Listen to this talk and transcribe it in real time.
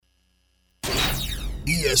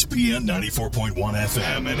ESPN 94.1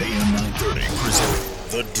 FM and AM 930 present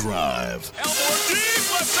The Drive. Elmore deep,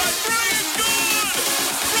 left side three is good!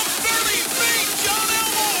 From 30 feet, John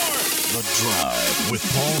Elmore! The Drive with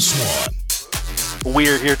Paul Swann.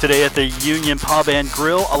 We're here today at the Union Pub and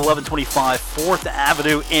Grill, 1125 4th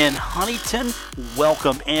Avenue in Huntington.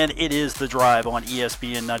 Welcome, and it is The Drive on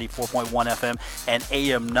ESPN 94.1 FM and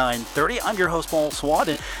AM 930. I'm your host, Paul Swann,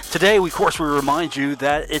 and today, of course, we remind you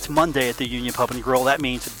that it's Monday at the Union Pub and Grill. That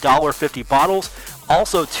means $1.50 bottles,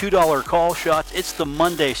 also $2 call shots. It's the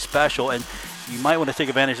Monday special, and you might want to take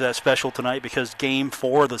advantage of that special tonight because Game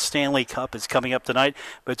 4 of the Stanley Cup is coming up tonight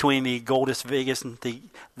between the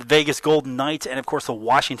Vegas Golden Knights and, of course, the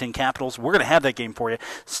Washington Capitals. We're going to have that game for you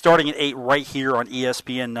starting at 8 right here on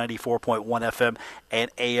ESPN 94.1 FM and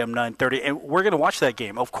AM 930. And we're going to watch that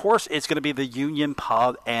game. Of course, it's going to be the Union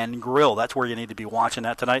Pub and Grill. That's where you need to be watching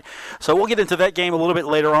that tonight. So we'll get into that game a little bit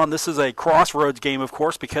later on. This is a crossroads game, of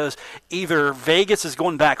course, because either Vegas is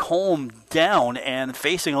going back home down and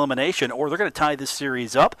facing elimination, or they're going to tie this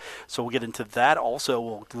series up. So we'll get into that. Also,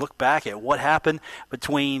 we'll look back at what happened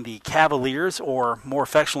between the Cavaliers, or more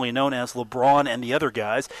affectionately known as LeBron and the other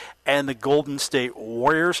guys, and the Golden State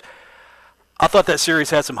Warriors. I thought that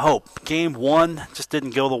series had some hope. Game 1 just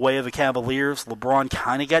didn't go the way of the Cavaliers. LeBron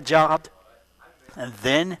kind of got jobbed, and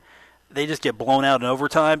then they just get blown out in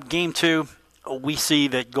overtime. Game 2, we see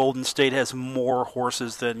that Golden State has more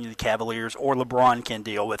horses than the Cavaliers or LeBron can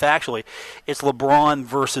deal with. Actually, it's LeBron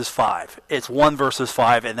versus 5. It's 1 versus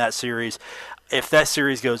 5 in that series. If that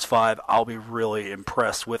series goes 5, I'll be really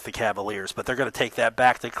impressed with the Cavaliers. But they're going to take that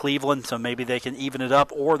back to Cleveland, so maybe they can even it up,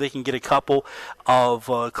 or they can get a couple of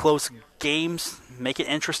close games, make it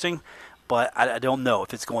interesting. But I don't know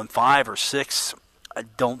if it's going 5 or 6. I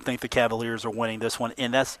don't think the Cavaliers are winning this one,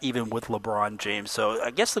 and that's even with LeBron James. So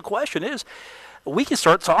I guess the question is, we can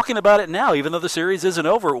start talking about it now, even though the series isn't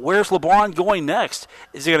over. Where's LeBron going next?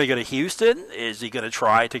 Is he going to go to Houston? Is he going to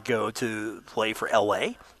try to go to play for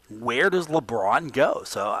L.A.? Where does LeBron go?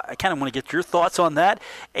 So I kind of want to get your thoughts on that.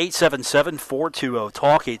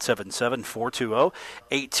 877-420-TALK,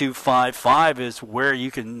 877-420-8255 is where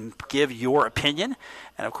you can give your opinion.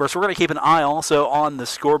 And, of course, we're going to keep an eye also on the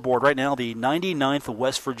scoreboard. Right now, the 99th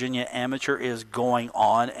West Virginia Amateur is going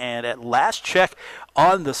on. And at last check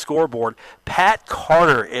on the scoreboard, Pat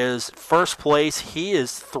Carter is first place. He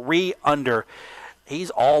is 3 under. He's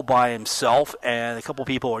all by himself, and a couple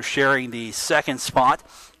people are sharing the second spot.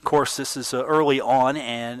 Of course, this is early on,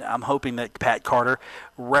 and I'm hoping that Pat Carter,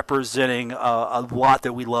 representing a lot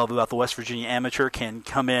that we love about the West Virginia Amateur, can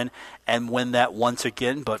come in and win that once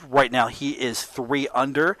again. But right now, he is 3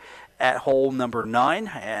 under at hole number 9,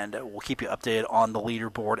 and we'll keep you updated on the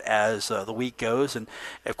leaderboard as the week goes. And,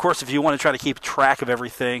 of course, if you want to try to keep track of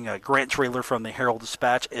everything, Grant Traylor from the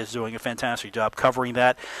Herald-Dispatch is doing a fantastic job covering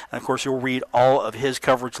that. And, of course, you'll read all of his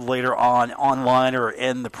coverage later on online or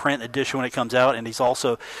in the print edition when it comes out. And he's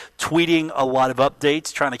also tweeting a lot of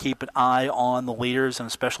updates, trying to keep an eye on the leaders, and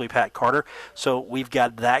especially Pat Carter. So we've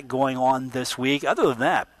got that going on this week. Other than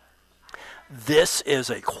that, this is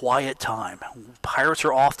a quiet time. Pirates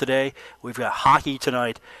are off today. We've got hockey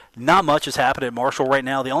tonight. Not much is happening at Marshall right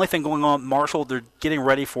now. The only thing going on at Marshall, they're getting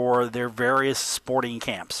ready for their various sporting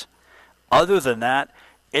camps. Other than that,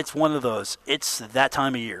 it's one of those. It's that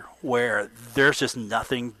time of year where there's just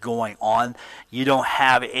nothing going on. You don't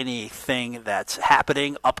have anything that's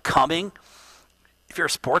happening, upcoming. If you're a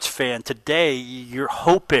sports fan today, you're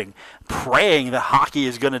hoping, praying that hockey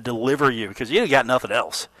is going to deliver you because you got nothing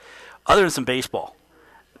else. Other than some baseball.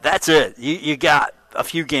 That's it. You got a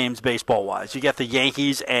few games baseball-wise. You got the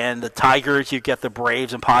Yankees and the Tigers. You got the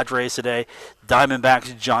Braves and Padres today.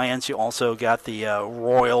 Diamondbacks, Giants. You also got the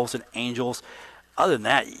Royals and Angels. Other than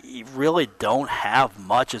that, you really don't have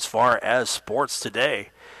much as far as sports today.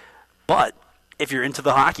 But if you're into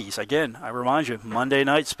the hockeys, again, I remind you, Monday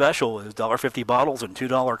night special is $1.50 bottles and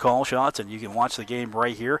 $2 call shots, and you can watch the game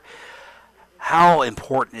right here. How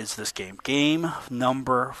important is this game? Game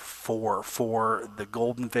number 4 for the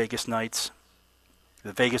Vegas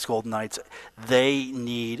Golden Knights. They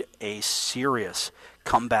need a serious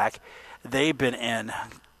comeback. They've been in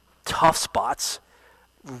tough spots.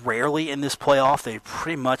 Rarely in this playoff. They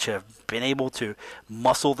pretty much have been able to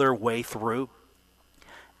muscle their way through.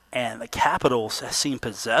 And the Capitals seem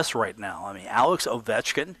possessed right now. I mean, Alex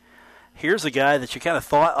Ovechkin, here's a guy that you kind of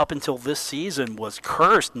thought up until this season was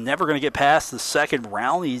cursed, never going to get past the second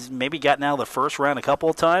round. He's maybe gotten out of the first round a couple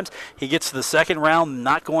of times. He gets to the second round,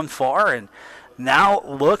 not going far. And now,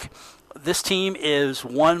 look, this team is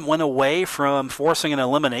one win away from forcing an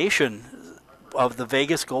elimination of the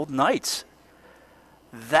Vegas Golden Knights.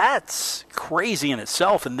 That's crazy in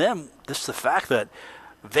itself. And then just the fact that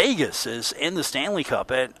Vegas is in the Stanley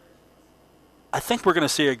Cup, and I think we're going to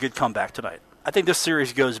see a good comeback tonight. I think this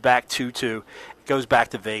series goes back 2-2. It goes back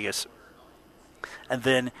to Vegas. And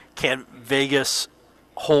then can Vegas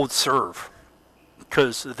hold serve?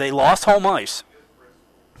 Because they lost home ice.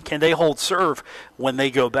 Can they hold serve when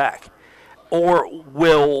they go back? Or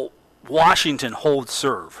will Washington hold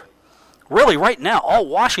serve? Really, right now, all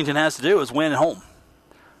Washington has to do is win at home.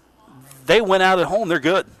 They win out at home, they're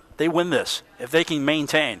good. They win this if they can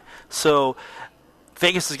maintain. So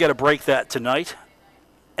Vegas has got to break that tonight,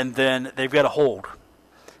 and then they've got to hold.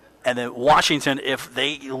 And then Washington, if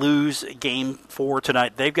they lose Game 4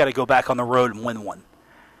 tonight, they've got to go back on the road and win one.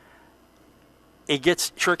 It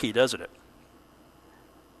gets tricky, doesn't it?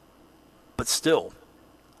 But still,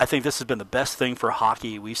 I think this has been the best thing for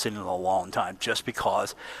hockey we've seen in a long time, just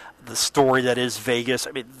because the story that is Vegas.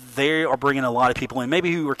 I mean, they are bringing a lot of people in,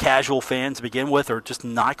 maybe who are casual fans to begin with or just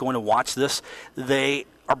not going to watch this. They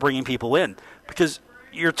are bringing people in because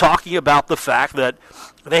you're talking about the fact that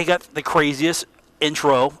they got the craziest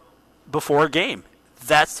intro before a game.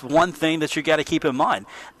 That's one thing that you got to keep in mind,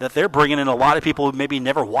 that they're bringing in a lot of people who maybe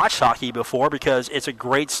never watched hockey before because it's a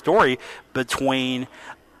great story between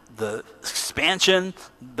the expansion,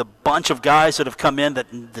 the bunch of guys that have come in that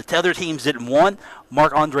the other teams didn't want.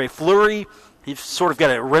 Marc-Andre Fleury, he's sort of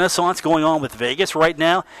got a renaissance going on with Vegas right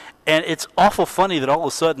now. And it's awful funny that all of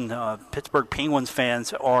a sudden Pittsburgh Penguins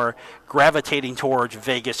fans are gravitating towards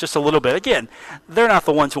Vegas just a little bit. Again, they're not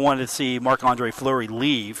the ones who wanted to see Marc-Andre Fleury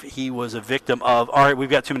leave. He was a victim of, all right,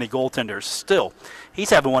 we've got too many goaltenders. Still,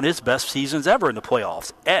 he's having one of his best seasons ever in the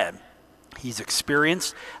playoffs. And he's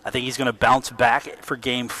experienced. I think he's going to bounce back for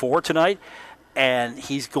Game 4 tonight. And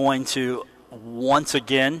he's going to, once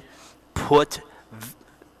again, put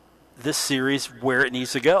this series where it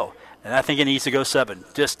needs to go. And I think it needs to go 7,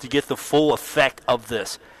 just to get the full effect of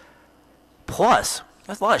this. Plus,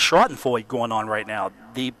 there's a lot of Schadenfreude going on right now.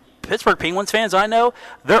 The Pittsburgh Penguins fans I know,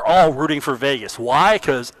 they're all rooting for Vegas. Why?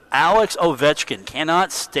 Because Alex Ovechkin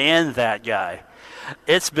cannot stand that guy.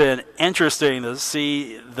 It's been interesting to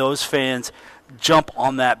see those fans jump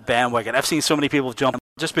on that bandwagon. I've seen so many people jump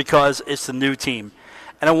just because it's the new team.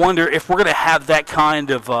 And I wonder if we're going to have that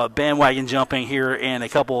kind of bandwagon jumping here in a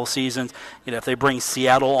couple of seasons. You know, if they bring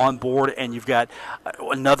Seattle on board and you've got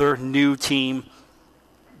another new team,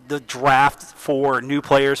 the draft for new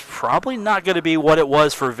players probably not going to be what it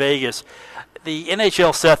was for Vegas. The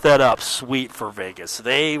NHL set that up sweet for Vegas.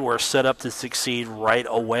 They were set up to succeed right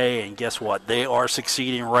away, and guess what? They are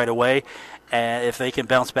succeeding right away. And if they can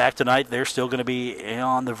bounce back tonight, they're still going to be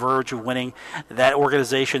on the verge of winning that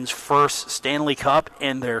organization's first Stanley Cup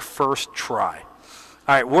in their first try.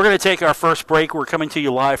 All right, we're going to take our first break. We're coming to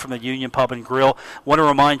you live from the Union Pub and Grill. Want to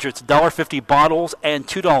remind you, it's $1.50 bottles and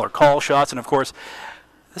 $2 call shots. And, of course,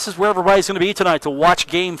 this is where everybody's going to be tonight to watch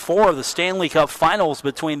Game 4 of the Stanley Cup Finals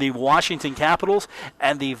between the Washington Capitals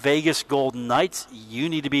and the Vegas Golden Knights. You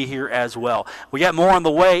need to be here as well. We got more on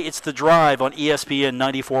the way. It's The Drive on ESPN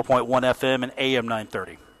 94.1 FM and AM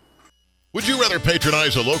 930. Would you rather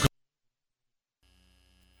patronize a local?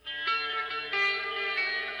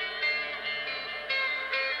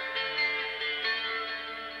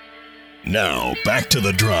 Now, back to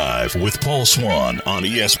The Drive with Paul Swann on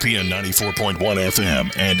ESPN 94.1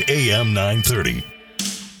 FM and AM 930.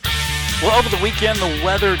 Well, over the weekend, the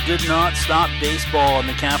weather did not stop baseball in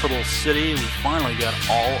the capital city. We finally got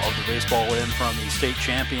all of the baseball in from the state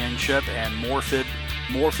championship, and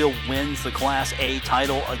Moorfield wins the Class A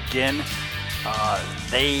title again.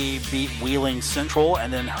 They beat Wheeling Central,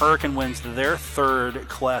 and then Hurricane wins their third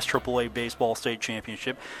Class AAA baseball state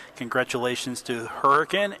championship. Congratulations to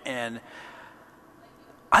Hurricane, and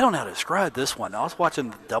I don't know how to describe this one. I was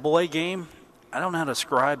watching the AA game. I don't know how to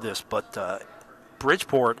describe this, but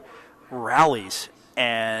Bridgeport rallies,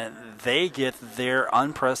 and they get their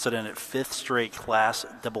unprecedented fifth straight Class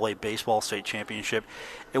AA baseball state championship.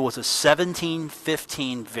 It was a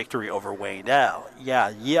 17-15 victory over Wayne.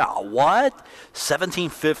 Yeah, what?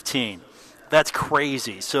 17-15. That's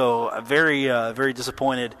crazy. So very, very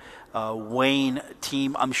disappointed Wayne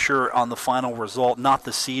team, I'm sure, on the final result. Not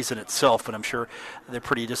the season itself, but I'm sure they're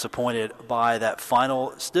pretty disappointed by that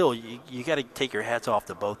final. Still, you got to take your hats off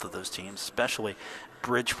to both of those teams, especially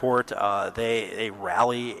Bridgeport. They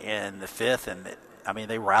rally in the fifth, and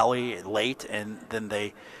they rally late, and then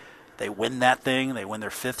they win that thing. They win their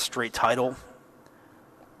fifth straight title.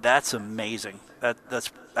 That's amazing.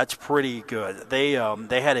 That's pretty good. They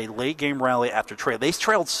had a late game rally after trail. They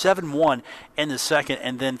trailed 7-1 in the second,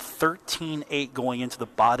 and then 13-8 going into the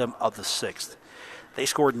bottom of the sixth. They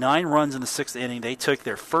scored 9 runs in the sixth inning. They took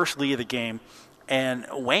their first lead of the game And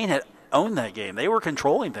Wayne had owned that game. They were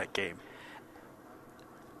controlling that game.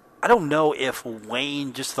 I don't know if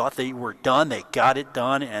Wayne just thought they were done, they got it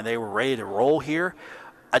done, and they were ready to roll here.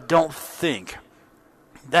 I don't think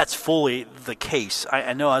that's fully the case.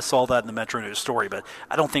 I know I saw that in the Metro News story, but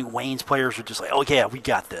I don't think Wayne's players were just like, oh, yeah, we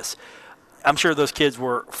got this. I'm sure those kids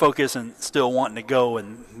were focused and still wanting to go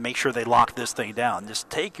and make sure they lock this thing down.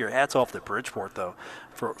 Just take your hats off to Bridgeport, though,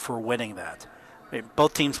 for winning that. I mean,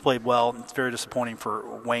 both teams played well. It's very disappointing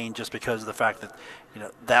for Wayne just because of the fact that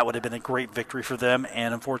that would have been a great victory for them,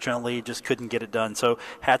 and unfortunately just couldn't get it done. So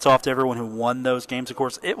hats off to everyone who won those games. Of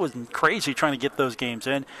course, it was crazy trying to get those games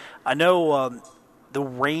in. I know the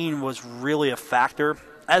rain was really a factor,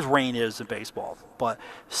 as rain is in baseball, but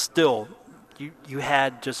still you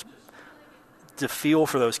had just to feel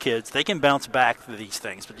for those kids. They can bounce back for these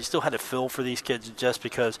things, but you still had to feel for these kids just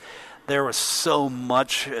because there was so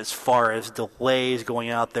much as far as delays going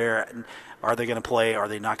out there. And are they going to play? Are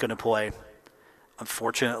they not going to play?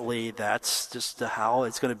 Unfortunately, that's just how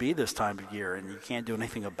it's going to be this time of year, and you can't do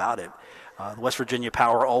anything about it. The West Virginia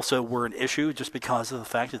Power also were an issue just because of the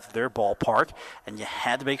fact that it's their ballpark, and you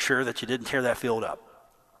had to make sure that you didn't tear that field up.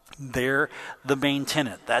 They're the main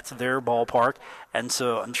tenant. That's their ballpark. And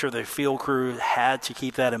so I'm sure the field crew had to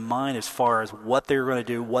keep that in mind as far as what they were going to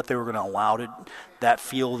do, what they were going to allow that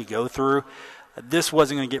field to go through. This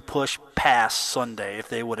wasn't going to get pushed past Sunday if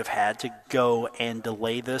they would have had to go and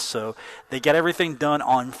delay this. So they got everything done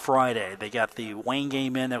on Friday. They got the Wayne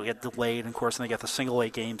game in that would get delayed, and of course they got the single A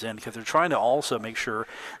games in because they're trying to also make sure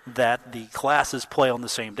that the classes play on the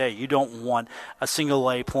same day. You don't want a single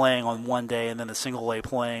A playing on one day and then a single A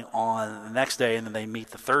playing on the next day and then they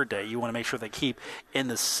meet the third day. You want to make sure they keep in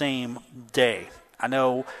the same day. I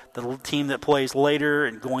know the team that plays later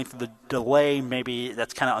and going through the delay, maybe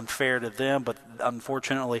that's kind of unfair to them, but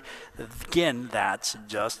unfortunately, again, that's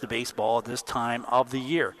just the baseball at this time of the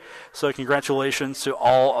year. So congratulations to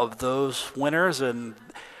all of those winners, and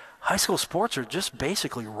high school sports are just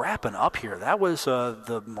basically wrapping up here. That was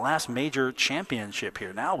the last major championship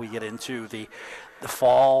here. Now we get into the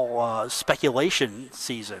fall speculation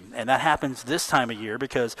season, and that happens this time of year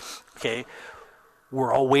because,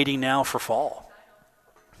 we're all waiting now for fall.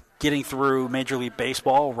 Getting through Major League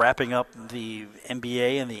Baseball, wrapping up the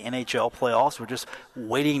NBA and the NHL playoffs. We're just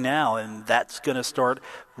waiting now, and that's going to start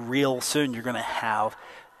real soon. You're going to have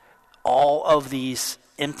all of these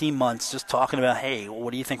empty months just talking about, hey,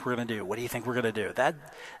 what do you think we're going to do? What do you think we're going to do?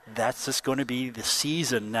 That's just going to be the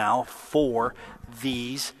season now for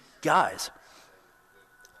these guys.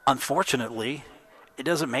 Unfortunately, it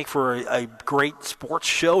doesn't make for a great sports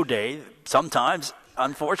show day sometimes.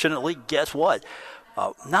 Unfortunately, guess what?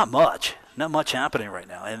 Not much happening right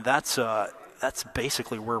now, and that's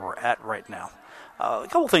basically where we're at right now. A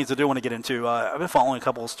couple things I do want to get into. I've been following a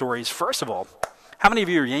couple of stories. First of all, how many of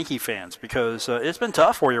you are Yankee fans? Because it's been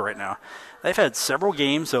tough for you right now. They've had several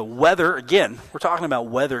games. Weather, again, we're talking about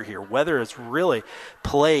weather here. Weather has really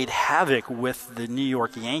played havoc with the New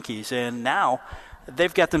York Yankees, and now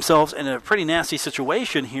they've got themselves in a pretty nasty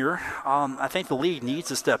situation here. I think the league needs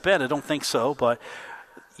to step in. I don't think so, but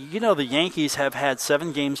the Yankees have had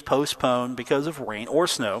 7 games postponed because of rain or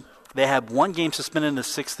snow. They have 1 game suspended in the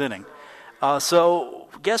 6th inning. So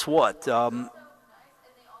guess what?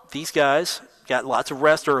 These guys got lots of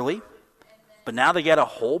rest early, but now they got a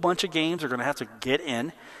whole bunch of games they're going to have to get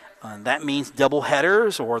in. That means double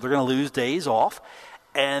headers, or they're going to lose days off,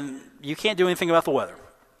 and you can't do anything about the weather.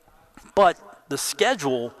 But the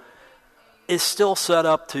schedule is still set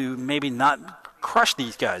up to maybe not crush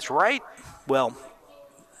these guys, right? Well,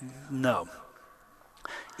 no.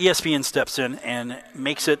 ESPN steps in and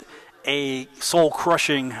makes it a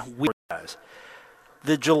soul-crushing week, guys.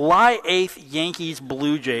 The July 8th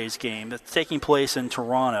Yankees-Blue Jays game that's taking place in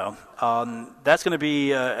Toronto, that's going to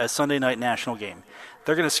be a Sunday night national game.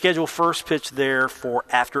 They're going to schedule first pitch there for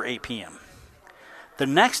after 8 p.m. The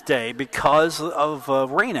next day, because of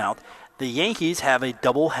rain out, the Yankees have a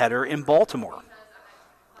doubleheader in Baltimore.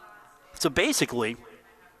 So basically,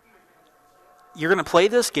 you're going to play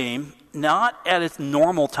this game not at its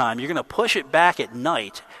normal time. You're going to push it back at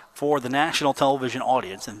night for the national television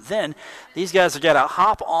audience. And then these guys have got to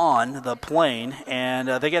hop on the plane, and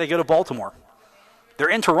they got to go to Baltimore. They're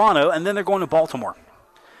in Toronto, and then they're going to Baltimore.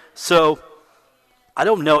 So I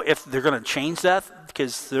don't know if they're going to change that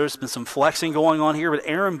because there's been some flexing going on here, but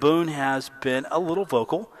Aaron Boone has been a little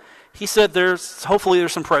vocal. He said hopefully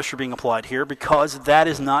there's some pressure being applied here because that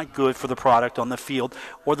is not good for the product on the field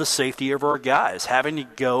or the safety of our guys, having to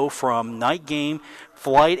go from night game,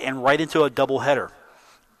 flight, and right into a doubleheader.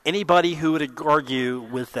 Anybody who would argue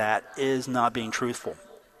with that is not being truthful.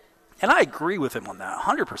 And I agree with him on that,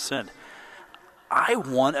 100%. I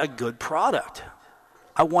want a good product.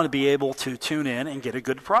 I want to be able to tune in and get a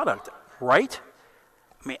good product, right?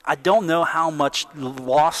 I mean, I don't know how much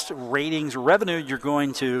lost ratings or revenue you're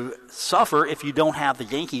going to suffer if you don't have the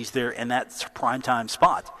Yankees there in that primetime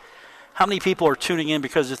spot. How many people are tuning in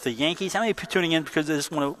because it's the Yankees? How many are tuning in because they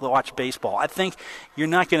just want to watch baseball? I think you're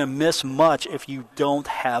not going to miss much if you don't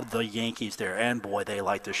have the Yankees there. And, boy, they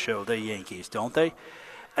like to show the Yankees, don't they?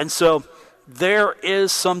 And so there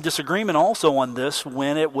is some disagreement also on this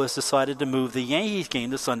when it was decided to move the Yankees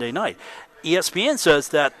game to Sunday night. ESPN says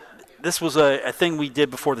that this was a thing we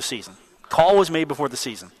did before the season. Call was made before the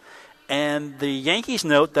season. And the Yankees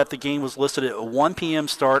note that the game was listed at a 1 p.m.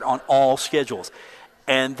 start on all schedules.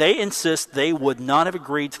 And they insist they would not have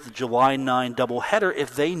agreed to the July 9 doubleheader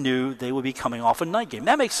if they knew they would be coming off a night game.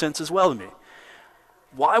 That makes sense as well to me.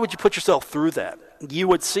 Why would you put yourself through that? You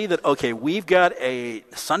would see that, okay, we've got a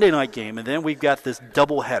Sunday night game, and then we've got this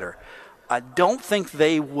doubleheader. I don't think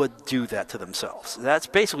they would do that to themselves. That's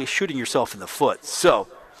basically shooting yourself in the foot. So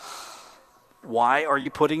why are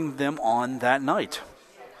you putting them on that night?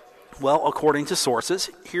 Well, according to sources,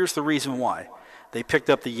 here's the reason why. They picked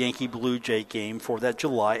up the Yankee-Blue Jay game for that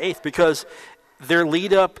July 8th because their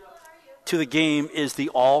lead-up to the game is the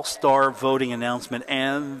All-Star voting announcement,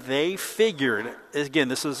 and they figured, again,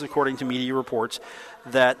 this is according to media reports,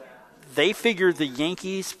 that they figured the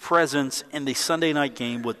Yankees' presence in the Sunday night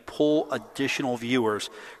game would pull additional viewers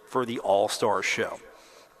for the All-Star show.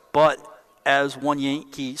 But as one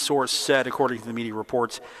Yankee source said, according to the media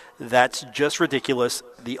reports, that's just ridiculous.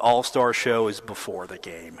 The All-Star show is before the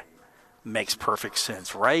game. Makes perfect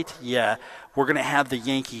sense, right? Yeah, we're going to have the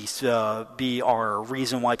Yankees be our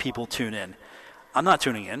reason why people tune in. I'm not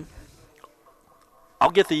tuning in.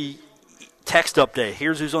 I'll get the text update.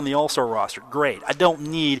 Here's who's on the All-Star roster. Great. I don't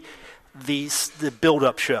need the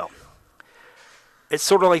build-up show. It's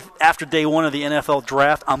sort of like after day one of the NFL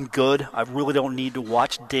draft, I'm good. I really don't need to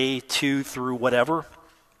watch day 2 through whatever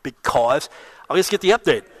because I'll just get the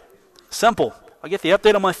update. Simple. I'll get the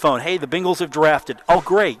update on my phone. Hey, the Bengals have drafted. Oh,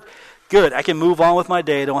 great. Good. I can move on with my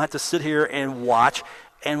day. I don't have to sit here and watch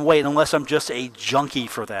and wait unless I'm just a junkie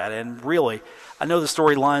for that. And really, I know the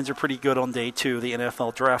storylines are pretty good on day 2 of the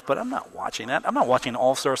NFL draft, but I'm not watching that. I'm not watching an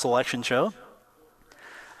All-Star selection show.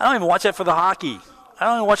 I don't even watch that for the hockey. I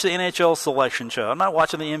don't even watch the NHL selection show. I'm not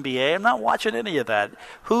watching the NBA. I'm not watching any of that.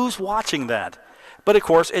 Who's watching that? But, of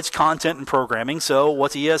course, it's content and programming, so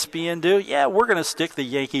what's ESPN do? Yeah, we're going to stick the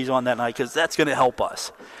Yankees on that night because that's going to help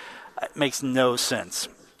us. It makes no sense.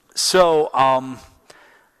 So,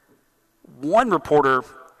 one reporter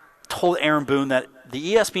told Aaron Boone that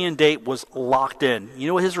the ESPN date was locked in. You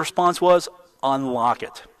know what his response was? Unlock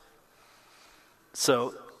it.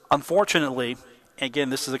 So, unfortunately, again,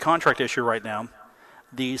 this is a contract issue right now,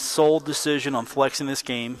 the sole decision on flexing this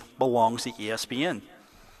game belongs to ESPN.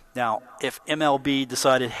 Now, if MLB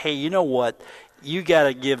decided, hey, you know what, you got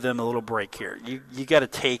to give them a little break here. You got to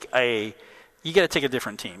take a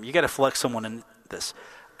different team. You got to flex someone in this.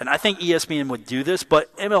 And I think ESPN would do this,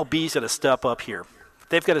 but MLB's got to step up here.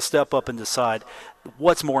 They've got to step up and decide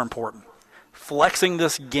what's more important. Flexing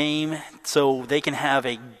this game so they can have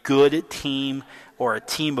a good team or a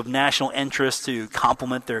team of national interest to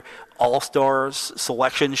complement their All-Stars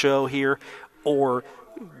selection show here, or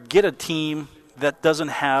get a team that doesn't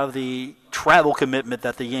have the travel commitment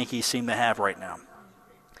that the Yankees seem to have right now.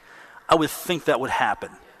 I would think that would happen.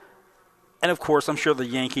 And, of course, I'm sure the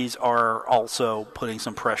Yankees are also putting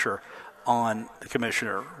some pressure on the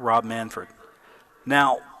commissioner, Rob Manfred.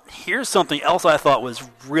 Now, here's something else I thought was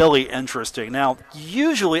really interesting. Now,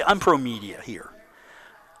 usually I'm pro-media here.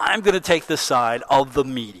 I'm going to take the side of the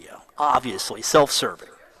media, obviously, self-serving.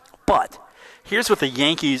 But here's what the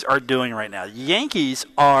Yankees are doing right now. The Yankees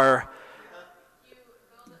are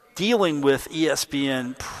dealing with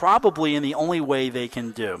ESPN probably in the only way they can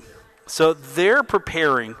do. So they're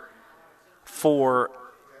preparing for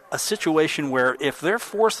a situation where if they're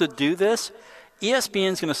forced to do this,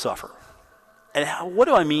 ESPN's going to suffer. And what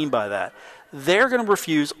do I mean by that? They're going to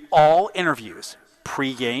refuse all interviews,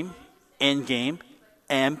 pregame, endgame,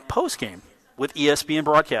 and postgame with ESPN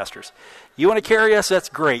broadcasters. You want to carry us? That's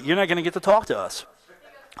great. You're not going to get to talk to us.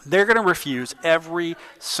 They're going to refuse every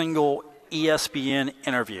single ESPN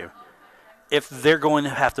interview if they're going to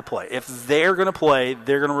have to play. If they're going to play,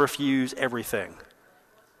 they're going to refuse everything.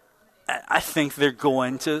 I think they're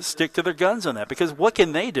going to stick to their guns on that because what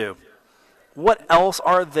can they do? What else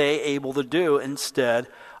are they able to do instead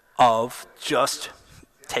of just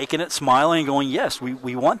taking it, smiling, and going, yes,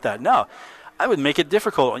 we want that? No. I would make it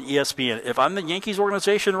difficult on ESPN. If I'm the Yankees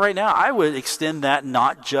organization right now, I would extend that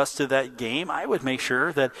not just to that game. I would make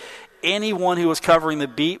sure that anyone who was covering the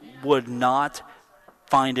beat would not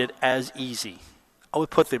find it as easy. I would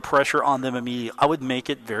put the pressure on them immediately. I would make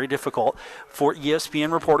it very difficult for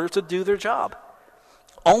ESPN reporters to do their job.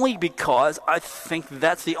 Only because I think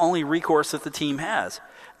that's the only recourse that the team has.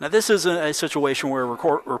 Now, this isn't a situation where a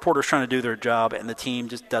reporter's trying to do their job and the team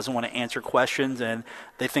just doesn't want to answer questions and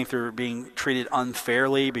they think they're being treated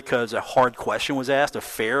unfairly because a hard question was asked, a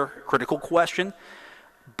fair, critical question.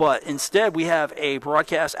 But instead, we have a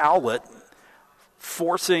broadcast outlet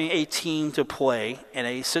forcing a team to play in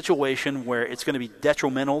a situation where it's going to be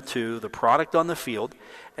detrimental to the product on the field.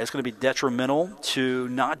 And it's going to be detrimental to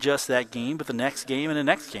not just that game, but the next game and the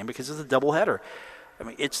next game because it's a doubleheader. I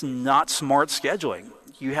mean, it's not smart scheduling.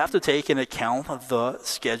 You have to take into account the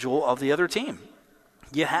schedule of the other team.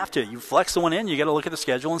 You have to. You flex someone in, you got to look at the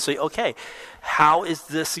schedule and say, okay, how is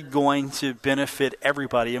this going to benefit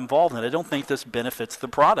everybody involved? And I don't think this benefits the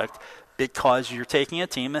product because you're taking a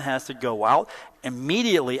team that has to go out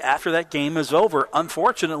immediately after that game is over.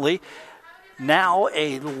 Unfortunately, now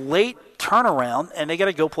a late turnaround, and they got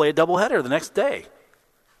to go play a doubleheader the next day.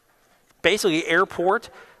 Basically,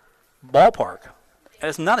 airport, ballpark. And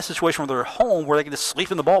it's not a situation where they're home where they can just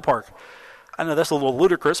sleep in the ballpark. I know that's a little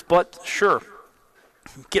ludicrous, but sure.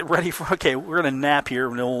 Get ready for, okay, we're going to nap here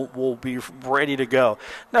and we'll be ready to go.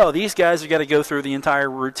 No, these guys have got to go through the entire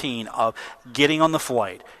routine of getting on the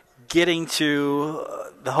flight, getting to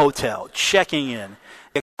the hotel, checking in,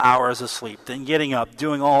 hours of sleep, then getting up,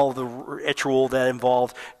 doing all the ritual that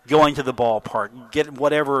involved going to the ballpark, get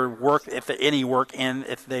whatever work, if any work in,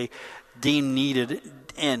 if they deem needed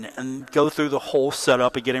in, and go through the whole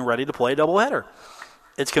setup of getting ready to play a doubleheader.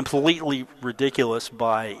 It's completely ridiculous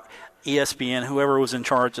by ESPN, whoever was in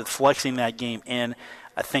charge of flexing that game in.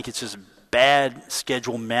 I think it's just bad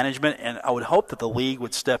schedule management, and I would hope that the league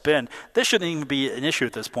would step in. This shouldn't even be an issue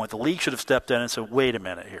at this point. The league should have stepped in and said, wait a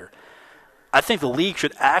minute here. I think the league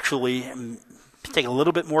should actually take a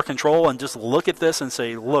little bit more control and just look at this and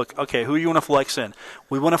say, look, okay, who do you want to flex in?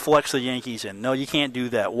 We want to flex the Yankees in. No, you can't do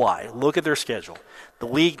that. Why? Look at their schedule. The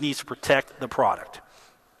league needs to protect the product.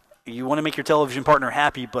 You want to make your television partner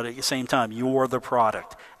happy, but at the same time, you're the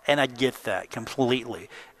product. And I get that completely.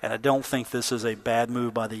 And I don't think this is a bad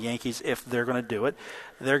move by the Yankees. If they're going to do it,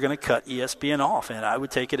 they're going to cut ESPN off. And I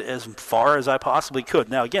would take it as far as I possibly could.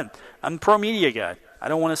 Now, again, I'm a pro-media guy. I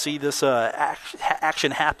don't want to see this action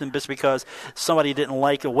happen just because somebody didn't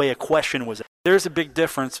like the way a question was. There's a big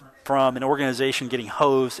difference from an organization getting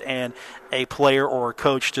hosed and a player or a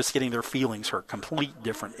coach just getting their feelings hurt. Complete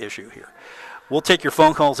different issue here. We'll take your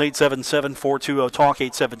phone calls, 877-420-TALK,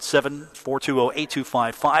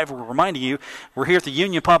 877-420-8255. We're reminding you, we're here at the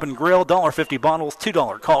Union Pub and Grill, $1.50 bottles,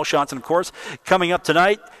 $2 call shots. And, of course, coming up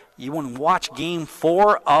tonight, you want to watch Game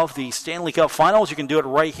 4 of the Stanley Cup Finals. You can do it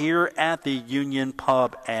right here at the Union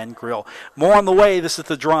Pub and Grill. More on the way. This is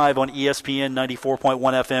The Drive on ESPN 94.1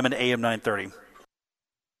 FM and AM 930.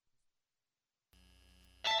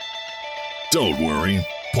 Don't worry.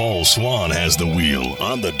 Paul Swann has the wheel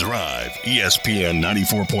on The Drive, ESPN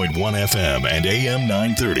 94.1 FM and AM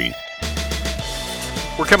 930.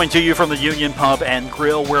 We're coming to you from the Union Pub and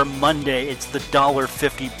Grill, where Monday it's the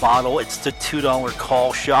 $1.50 bottle, it's the $2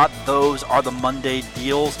 call shot. Those are the Monday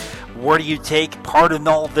deals. Where do you take part in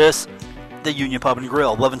all this? The Union Pub and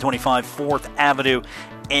Grill, 1125 4th Avenue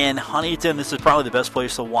in Huntington. This is probably the best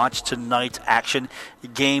place to watch tonight's action.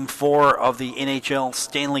 Game 4 of the NHL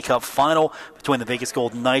Stanley Cup Final between the Vegas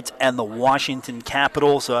Golden Knights and the Washington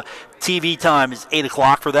Capitals. TV time is 8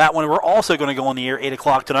 o'clock for that one. We're also going to go on the air 8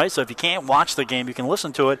 o'clock tonight, so if you can't watch the game, you can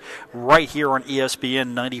listen to it right here on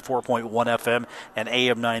ESPN 94.1 FM and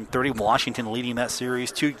AM 930. Washington leading that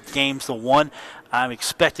series 2-1. I'm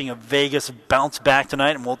expecting a Vegas bounce back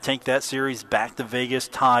tonight, and we'll take that series back to Vegas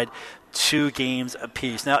tied 2 games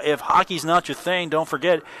apiece. Now, if hockey's not your thing, don't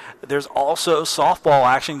forget there's also softball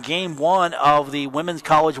action. Game 1 of the Women's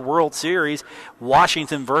College World Series,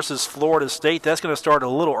 Washington versus Florida State. That's going to start a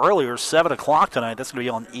little earlier, 7 o'clock tonight. That's going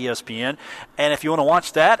to be on ESPN. And if you want to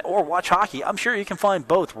watch that or watch hockey, I'm sure you can find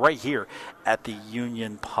both right here at the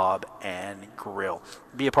Union Pub and Grill.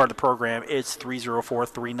 Be a part of the program. It's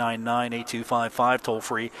 304-399-8255, toll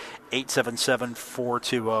free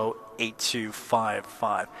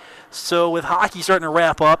 877-420-8255. So with hockey starting to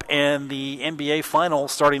wrap up and the NBA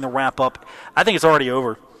Finals starting to wrap up, I think it's already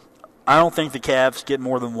over. I don't think the Cavs get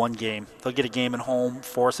more than one game. They'll get a game at home,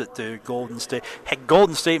 force it to Golden State. Heck,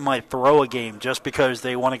 Golden State might throw a game just because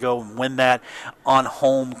they want to go and win that on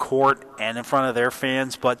home court and in front of their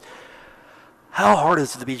fans. But how hard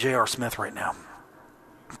is it to be J.R. Smith right now?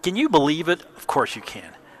 Can you believe it? Of course you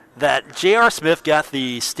can. that J.R. Smith got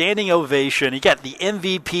the standing ovation. He got the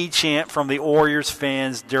MVP chant from the Warriors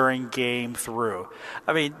fans during Game 3.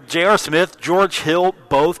 I mean, J.R. Smith, George Hill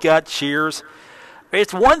both got cheers.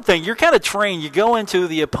 It's one thing. You're kind of trained. You go into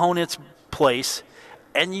the opponent's place,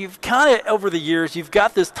 and you've kind of, over the years, you've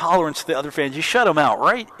got this tolerance to the other fans. You shut them out,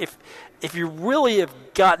 right? If you really have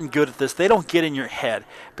gotten good at this, they don't get in your head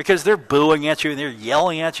because they're booing at you and they're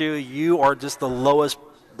yelling at you. You are just the lowest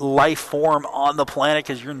life form on the planet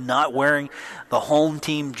because you're not wearing the home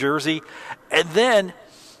team jersey. And then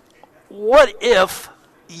what if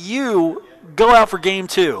you go out for Game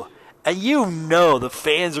 2 and you know the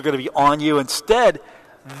fans are going to be on you? Instead,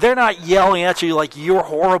 they're not yelling at you like you're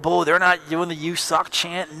horrible. They're not doing the "you suck"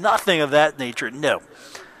 chant. Nothing of that nature. No.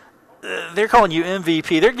 They're calling you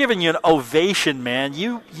MVP. They're giving you an ovation, man.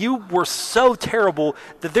 You were so terrible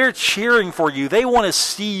that they're cheering for you. They want to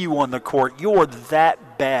see you on the court. You're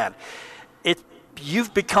that bad.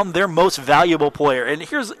 You've become their most valuable player. And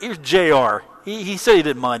here's JR. He said he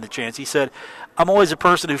didn't mind the chance. He said, "I'm always a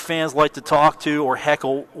person who fans like to talk to or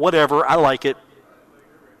heckle, whatever. I like it."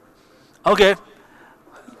 Okay.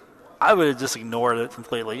 I would have just ignored it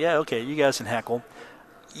completely. Yeah, okay, you guys can heckle.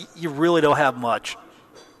 You really don't have much.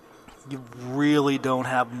 You really don't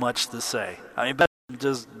have much to say. I mean, better than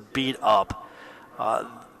just beat up.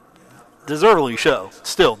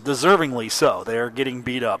 Deservingly so. They're getting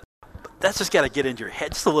beat up. But that's just got to get into your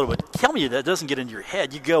head just a little bit. Tell me that doesn't get into your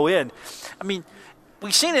head. You go in. I mean,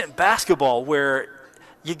 we've seen it in basketball where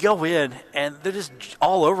you go in and they're just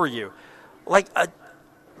all over you.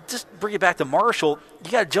 Just bring it back to Marshall.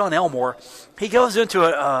 You got John Elmore. He goes into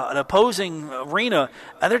an opposing arena,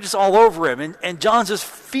 and they're just all over him. And John's just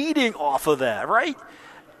feeding off of that, right?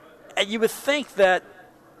 And you would think that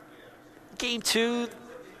Game 2,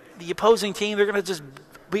 the opposing team, they're going to just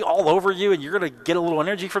be all over you, and you're going to get a little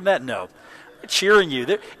energy from that? No. They're cheering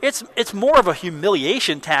you. It's more of a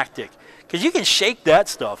humiliation tactic because you can shake that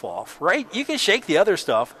stuff off, right? You can shake the other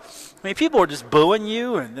stuff. I mean, people are just booing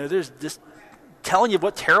you, and they're just telling you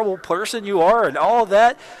what terrible person you are and all of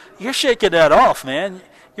that. You're shaking that off, man.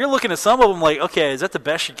 You're looking at some of them like, okay, is that the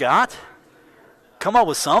best you got? Come up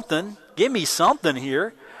with something. Give me something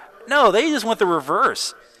here. No, they just went the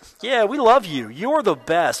reverse. Yeah, we love you. You're the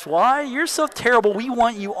best. Why? You're so terrible. We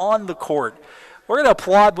want you on the court. We're going to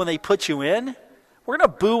applaud when they put you in. We're going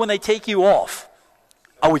to boo when they take you off.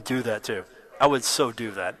 I would do that too. I would so do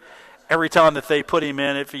that. Every time that they put him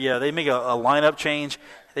in, if they make a lineup change,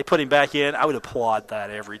 they put him back in, I would applaud that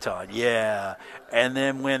every time. Yeah. And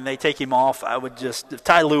then when they take him off, if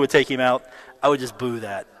Ty Lue would take him out, I would just boo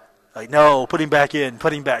that. Like, no, put him back in.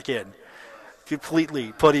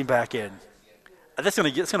 Completely put him back in. It's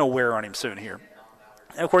going to wear on him soon here.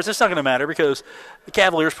 And, of course, it's not going to matter because the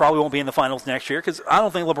Cavaliers probably won't be in the finals next year because I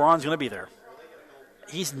don't think LeBron's going to be there.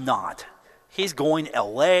 He's not. He's going to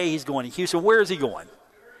L.A., he's going to Houston. Where is he going?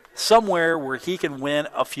 Somewhere where he can win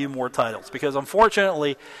a few more titles. Because,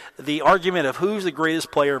 unfortunately, the argument of who's the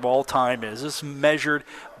greatest player of all time is measured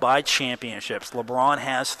by championships. LeBron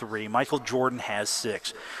has 3. Michael Jordan has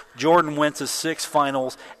 6. Jordan went to 6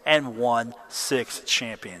 finals and won 6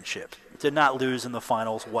 championships. Did not lose in the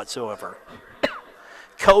finals whatsoever.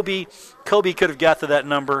 Kobe could have got to that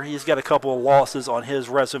number. He's got a couple of losses on his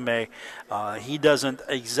resume. He doesn't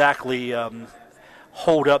exactly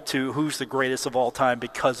hold up to who's the greatest of all time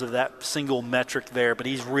because of that single metric there, but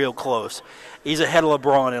he's real close. He's ahead of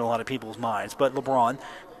LeBron in a lot of people's minds, but LeBron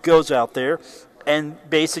goes out there and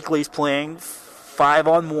basically he's playing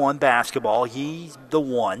 5-on-1 basketball. He's the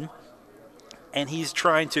one, and he's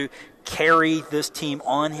trying to carry this team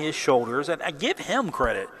on his shoulders, and I give him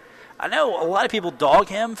credit. I know a lot of people dog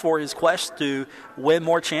him for his quest to win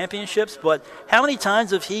more championships, but how many times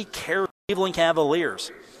have he carried Cleveland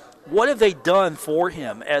Cavaliers? What have they done for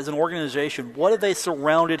him as an organization? What have they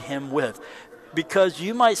surrounded him with? Because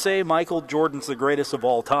you might say Michael Jordan's the greatest of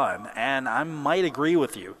all time, and I might agree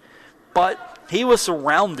with you. But he was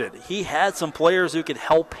surrounded. He had some players who could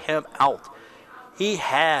help him out. He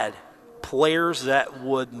had players that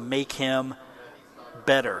would make him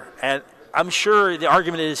better. And I'm sure the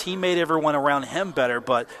argument is he made everyone around him better,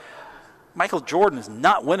 but Michael Jordan is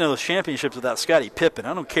not winning those championships without Scottie Pippen.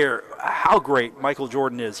 I don't care how great Michael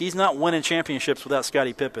Jordan is. He's not winning championships without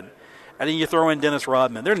Scottie Pippen. And then you throw in Dennis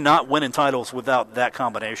Rodman. They're not winning titles without that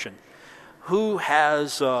combination. Who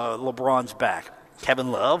has LeBron's back?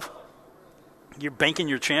 Kevin Love? You're banking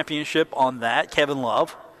your championship on that, Kevin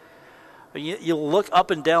Love? You look up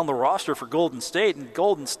and down the roster for Golden State, and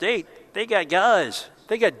Golden State, they got guys.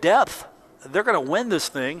 They got depth. They're going to win this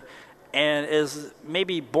thing. And as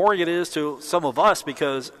maybe boring it is to some of us,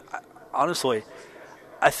 because honestly,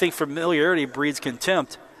 I think familiarity breeds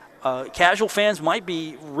contempt. casual fans might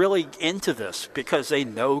be really into this because they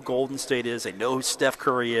know Golden State is, they know who Steph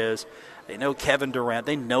Curry is, they know Kevin Durant,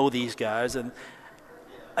 they know these guys. And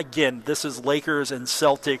again, this is Lakers and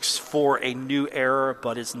Celtics for a new era,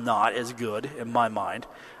 but it's not as good in my mind.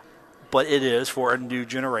 But it is for a new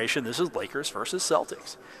generation. This is Lakers versus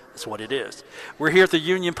Celtics. That's what it is. We're here at the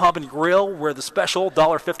Union Pub and Grill, where the special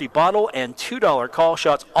 $1.50 bottle and $2 call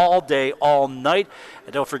shots all day, all night.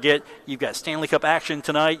 And don't forget, you've got Stanley Cup action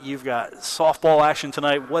tonight. You've got softball action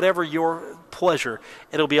tonight. Whatever your pleasure,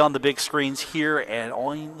 it'll be on the big screens here. And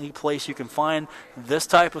only place you can find this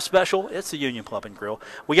type of special, it's the Union Pub and Grill.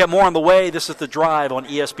 We got more on the way. This is The Drive on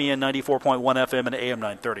ESPN 94.1 FM and AM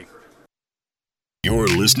 930. You're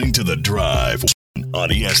listening to The Drive on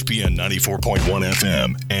ESPN 94.1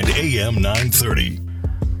 FM and AM 930.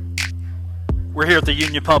 We're here at the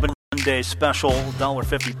Union Pub and Monday special,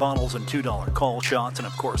 $1.50 bottles and $2 call shots. And,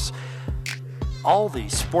 of course, all the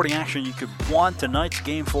sporting action you could want. Tonight's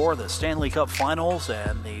Game 4, the Stanley Cup Finals,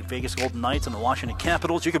 and the Vegas Golden Knights and the Washington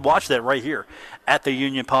Capitals. You could watch that right here at the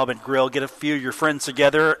Union Pub and Grill. Get a few of your friends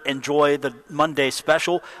together. Enjoy the Monday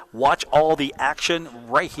special. Watch all the action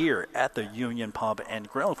right here at the Union Pub and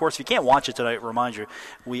Grill. Of course, if you can't watch it tonight, remind you,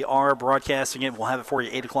 we are broadcasting it. We'll have it for you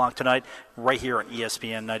 8 o'clock tonight right here on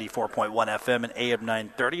ESPN 94.1 FM and AM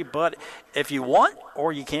 930. But if you want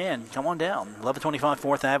or you can, come on down. 1125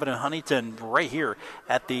 4th Avenue, Huntington, right here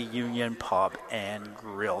at the Union Pub and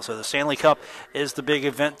Grill. So the Stanley Cup is the big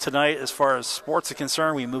event tonight as far as sports are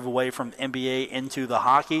concerned. We move away from NBA into the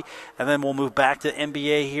hockey, and then we'll move back to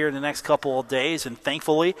NBA here in the next couple of days. And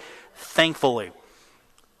thankfully,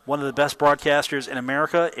 one of the best broadcasters in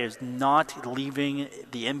America is not leaving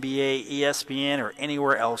the NBA, ESPN, or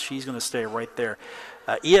anywhere else. She's going to stay right there.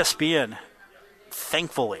 ESPN,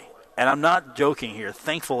 thankfully, and I'm not joking here,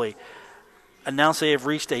 thankfully, announced they have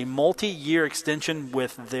reached a multi-year extension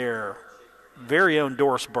with their very own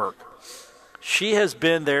Doris Burke. She has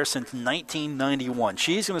been there since 1991.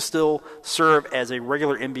 She's going to still serve as a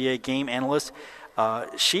regular NBA game analyst.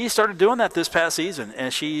 She started doing that this past season,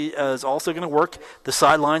 and she is also going to work the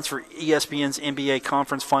sidelines for ESPN's NBA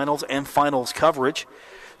Conference Finals and Finals coverage.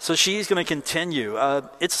 So she's going to continue.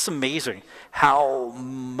 It's amazing how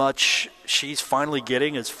much she's finally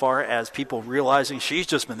getting as far as people realizing she's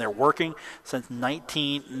just been there working since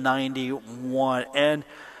 1991. And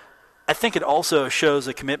I think it also shows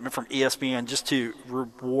a commitment from ESPN just to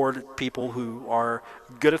reward people who are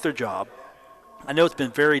good at their job. I know it's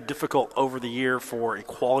been very difficult over the year for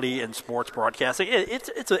equality in sports broadcasting.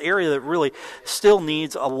 It's an area that really still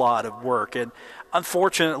needs a lot of work. And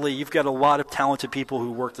unfortunately, you've got a lot of talented people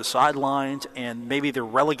who work the sidelines, and maybe they're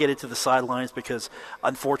relegated to the sidelines because,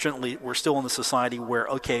 unfortunately, we're still in the society where,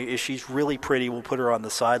 okay, if she's really pretty, we'll put her on the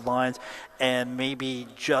sidelines. And maybe,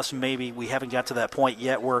 just maybe, we haven't got to that point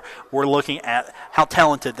yet where we're looking at how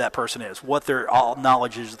talented that person is, what their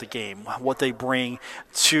knowledge is of the game, what they bring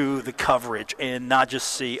to the coverage, and not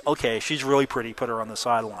just see, okay, she's really pretty, put her on the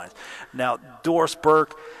sidelines. Now, Doris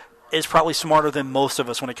Burke is probably smarter than most of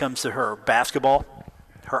us when it comes to her basketball,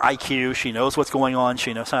 her IQ. She knows what's going on.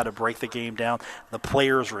 She knows how to break the game down. The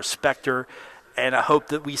players respect her, and I hope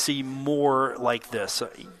that we see more like this.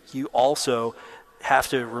 You also have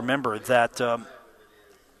to remember that,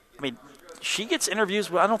 she gets interviews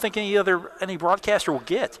I don't think any broadcaster will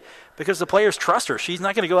get because the players trust her. She's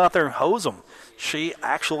not going to go out there and hose them. She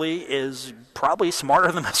actually is probably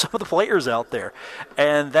smarter than some of the players out there,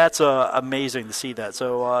 and that's amazing to see that.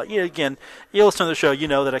 So, again, you listen to the show, you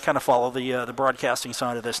know that I kind of follow the broadcasting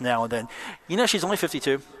side of this now and then. She's only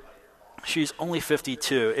 52. She's only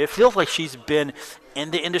 52. It feels like she's been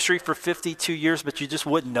in the industry for 52 years, but you just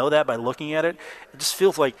wouldn't know that by looking at it. It just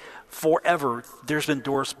feels like forever there's been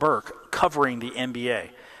Doris Burke covering the NBA.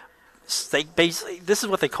 This is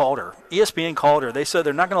what they called her. ESPN called her. They said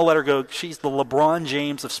they're not going to let her go. She's the LeBron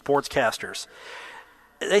James of sportscasters.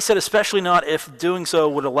 They said especially not if doing so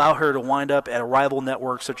would allow her to wind up at a rival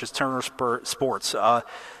network such as Turner Sports.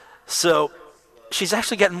 So she's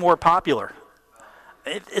actually getting more popular.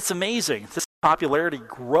 It's amazing. This popularity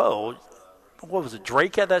grow. What was it?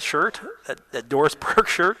 Drake had that shirt, that Doris Burke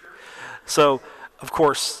shirt. So, of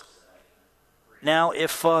course, now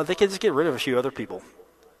if they could just get rid of a few other people,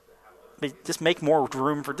 just make more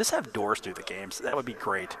room just have Doris do the games. That would be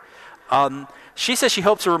great. She says she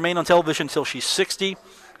hopes to remain on television until she's 60.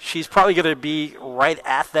 She's probably going to be right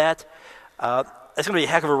at that. It's going to be a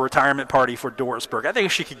heck of a retirement party for Doris Burke. I think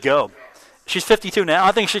she could go. She's 52 now.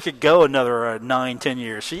 I think she could go another 9-10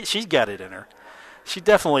 years. She's got it in her. She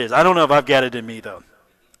definitely is. I don't know if I've got it in me, though.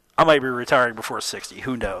 I might be retiring before 60.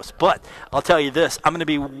 Who knows? But I'll tell you this. I'm going to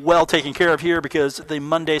be well taken care of here because the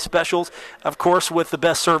Monday specials, of course, with the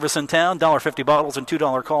best service in town, $1.50 bottles and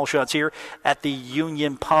 $2 call shots here at the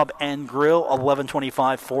Union Pub and Grill,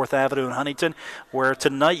 1125 4th Avenue in Huntington, where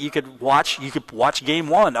tonight you could watch Game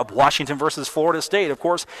 1 of Washington versus Florida State. Of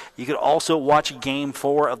course, you could also watch Game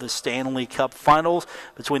 4 of the Stanley Cup Finals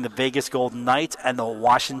between the Vegas Golden Knights and the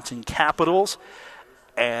Washington Capitals.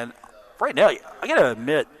 And right now, I got to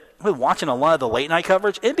admit, I've been watching a lot of the late-night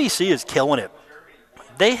coverage. NBC is killing it.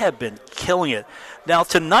 They have been killing it. Now,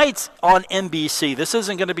 tonight's on NBC. This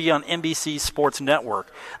isn't going to be on NBC Sports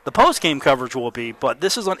Network. The post-game coverage will be, but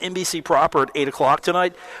this is on NBC proper at 8 o'clock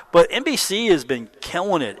tonight. But NBC has been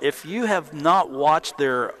killing it. If you have not watched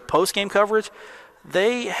their post-game coverage,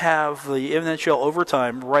 they have the NHL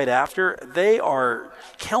Overtime right after. They are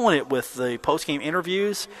killing it with the post-game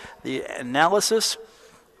interviews, the analysis.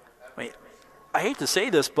 I hate to say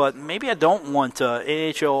this, but maybe I don't want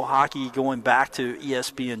NHL hockey going back to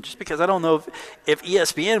ESPN just because I don't know if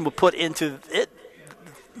ESPN would put into it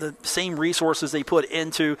the same resources they put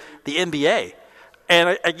into the NBA.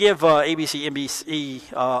 And I give ABC,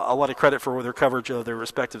 NBC a lot of credit for their coverage of their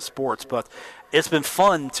respective sports, but it's been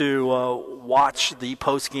fun to watch the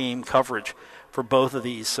post-game coverage for both of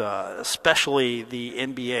these, especially the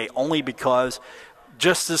NBA, only because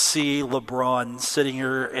just to see LeBron sitting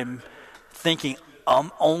here and thinking,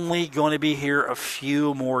 I'm only going to be here a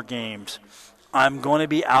few more games. I'm going to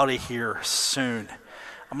be out of here soon.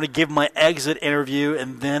 I'm going to give my exit interview,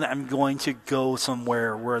 and then I'm going to go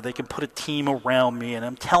somewhere where they can put a team around me. And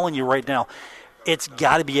I'm telling you right now, it's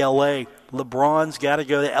got to be L.A. LeBron's got to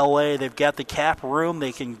go to L.A. They've got the cap room.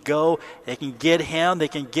 They can go. They can get him. They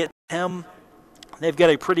can get him. They've got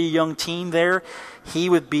a pretty young team there. He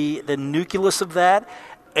would be the nucleus of that,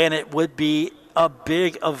 and it would be a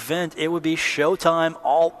big event. It would be Showtime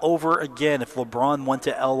all over again if LeBron went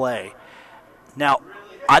to L.A. Now,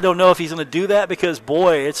 I don't know if he's going to do that because,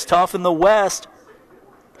 boy, it's tough in the West.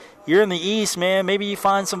 You're in the East, man. Maybe you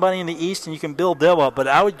find somebody in the East and you can build them up. But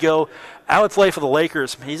I would play for the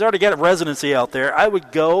Lakers. He's already got a residency out there. I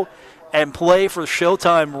would go and play for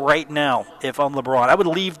Showtime right now if I'm LeBron. I would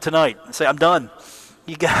leave tonight and say, I'm done.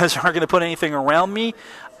 You guys aren't going to put anything around me.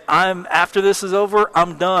 After this is over,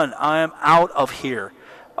 I'm done. I'm out of here.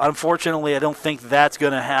 Unfortunately, I don't think that's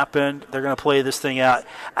going to happen. They're going to play this thing out.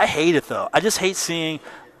 I hate it, though. I just hate seeing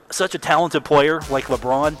such a talented player like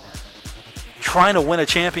LeBron trying to win a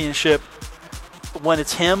championship when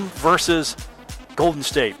it's him versus Golden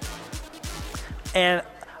State. And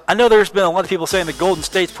I know there's been a lot of people saying that Golden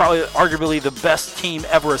State's probably arguably the best team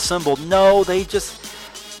ever assembled. No, they just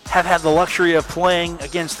have had the luxury of playing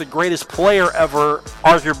against the greatest player ever,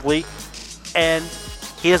 arguably, and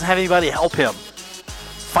he doesn't have anybody to help him.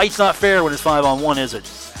 Fight's not fair when it's 5-on-1, is it?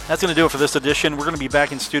 That's going to do it for this edition. We're going to be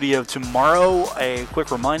back in studio tomorrow. A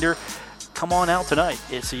quick reminder, come on out tonight.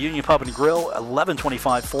 It's the Union Pub and Grill,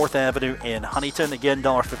 1125 4th Avenue in Huntington. Again,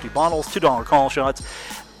 $1.50 bottles, $2 call shots.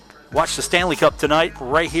 Watch the Stanley Cup tonight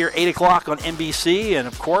right here, 8 o'clock on NBC, and,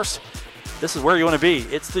 of course, this is where you want to be.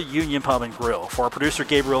 It's the Union Pub and Grill. For our producer,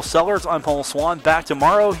 Gabriel Sellers, I'm Paul Swann. Back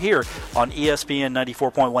tomorrow here on ESPN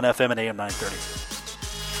 94.1 FM and AM 930.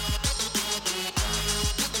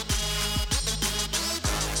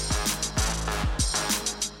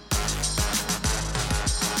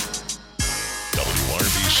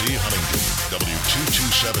 WRBC Huntington,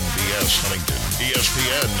 W227BS Huntington,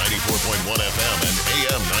 ESPN 94.1 FM and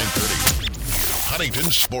AM 930. Huntington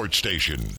Sports Station.